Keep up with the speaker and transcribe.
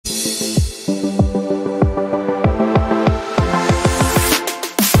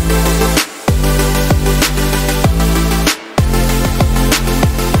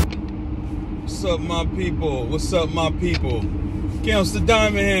my people? What's up, my people? Counts the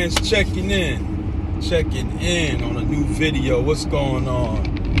Diamond Hands checking in on a new video. What's going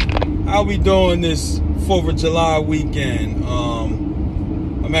on? How we doing this 4th of July weekend?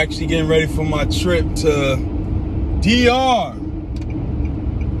 I'm actually getting ready for my trip to DR.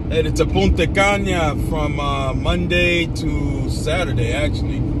 Headed to Punta Cana from Monday to Saturday,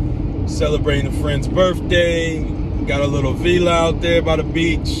 actually. Celebrating a friend's birthday. Got a little villa out there by the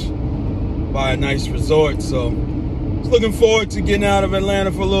beach, by a nice resort. So, just looking forward to getting out of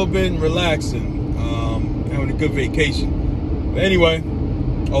Atlanta for a little bit and relaxing. Having a good vacation. But anyway,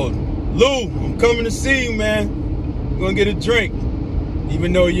 oh, Lou, I'm coming to see you, man. I'm gonna get a drink.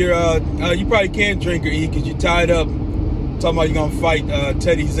 Even though you're, you probably can't drink or eat because you're tied up. Talking about you're gonna fight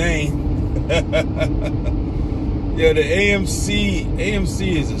Teddy Zane. Yeah, the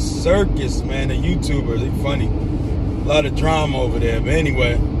AMC is a circus, man. The YouTubers, they funny. A lot of drama over there. But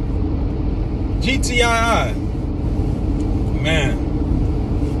anyway, GTII, man.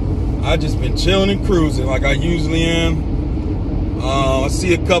 I just been chilling and cruising like I usually am. I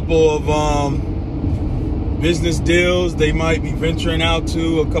see a couple of business deals they might be venturing out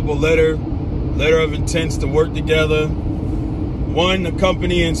to. A couple letter of intents to work together. One, a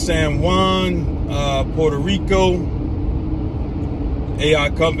company in San Juan, Puerto Rico, AI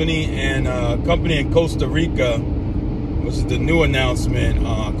company, and a company in Costa Rica, which is the new announcement,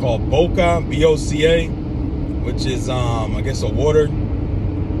 called Boca, B-O-C-A, which is, I guess, a water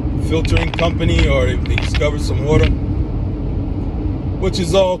filtering company, or they discovered some water, which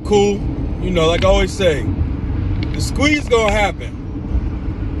is all cool. You know, like I always say, the squeeze gonna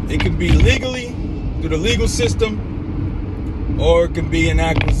happen. It can be legally, through the legal system, or it can be an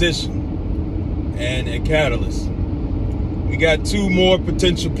acquisition and a catalyst. We got 2 more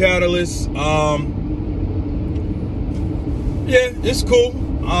potential catalysts. Yeah, it's cool.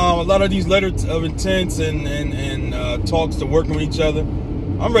 A lot of these letters of intents and talks to working with each other.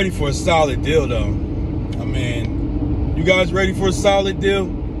 I'm ready for a solid deal, though. I mean, you guys ready for a solid deal?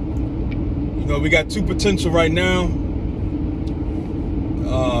 You know, we got 2 potential right now.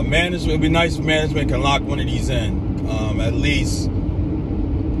 Management, it'd be nice if management can lock one of these in. At least,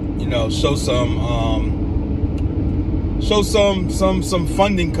 you know, show some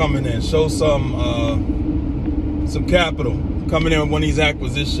funding coming in. Show some capital coming in with one of these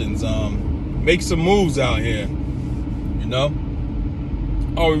acquisitions. Make some moves out here, you know.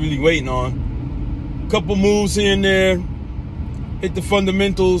 All we're really waiting on. Couple moves here and there. Hit the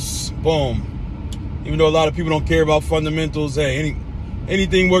fundamentals. Boom. Even though a lot of people don't care about fundamentals, hey,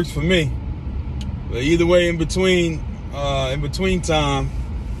 anything works for me. But either way, in between time,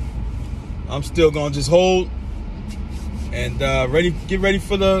 I'm still gonna just hold and get ready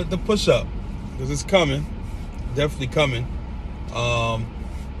for the push up, because it's coming. Definitely coming.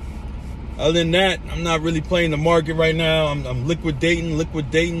 Other than that, I'm not really playing the market right now. I'm liquidating.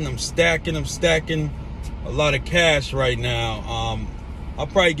 I'm stacking a lot of cash right now. I'll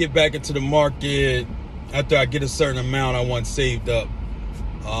probably get back into the market after I get a certain amount I want saved up.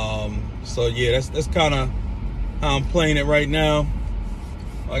 So yeah, that's kind of how I'm playing it right now.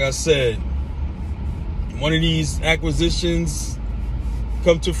 Like I said, one of these acquisitions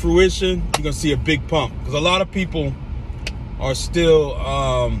come to fruition, you're gonna see a big pump, because a lot of people are still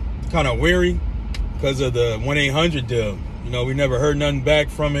kind of weary because of the 1-800 deal. You know, we never heard nothing back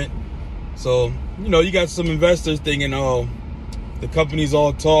from it. So, you know, you got some investors thinking, oh, the companies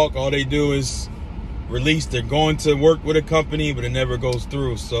all talk, all they do is release, they're going to work with a company, but it never goes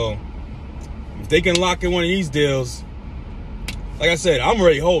through. So if they can lock in one of these deals, like I said, I'm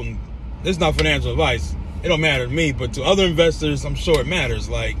already holding. This is not financial advice. It don't matter to me, but to other investors, I'm sure it matters.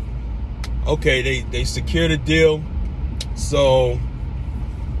 Like, okay, they secured a deal, so,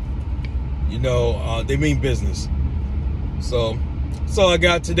 you know, they mean business. So that's all I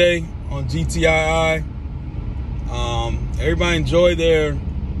got today on GTII. Everybody enjoy their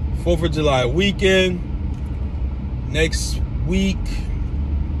 4th of July weekend. Next week,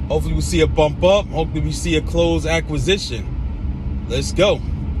 hopefully we'll see a bump up. Hopefully we see a closed acquisition. Let's go.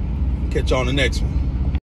 Catch you on the next one.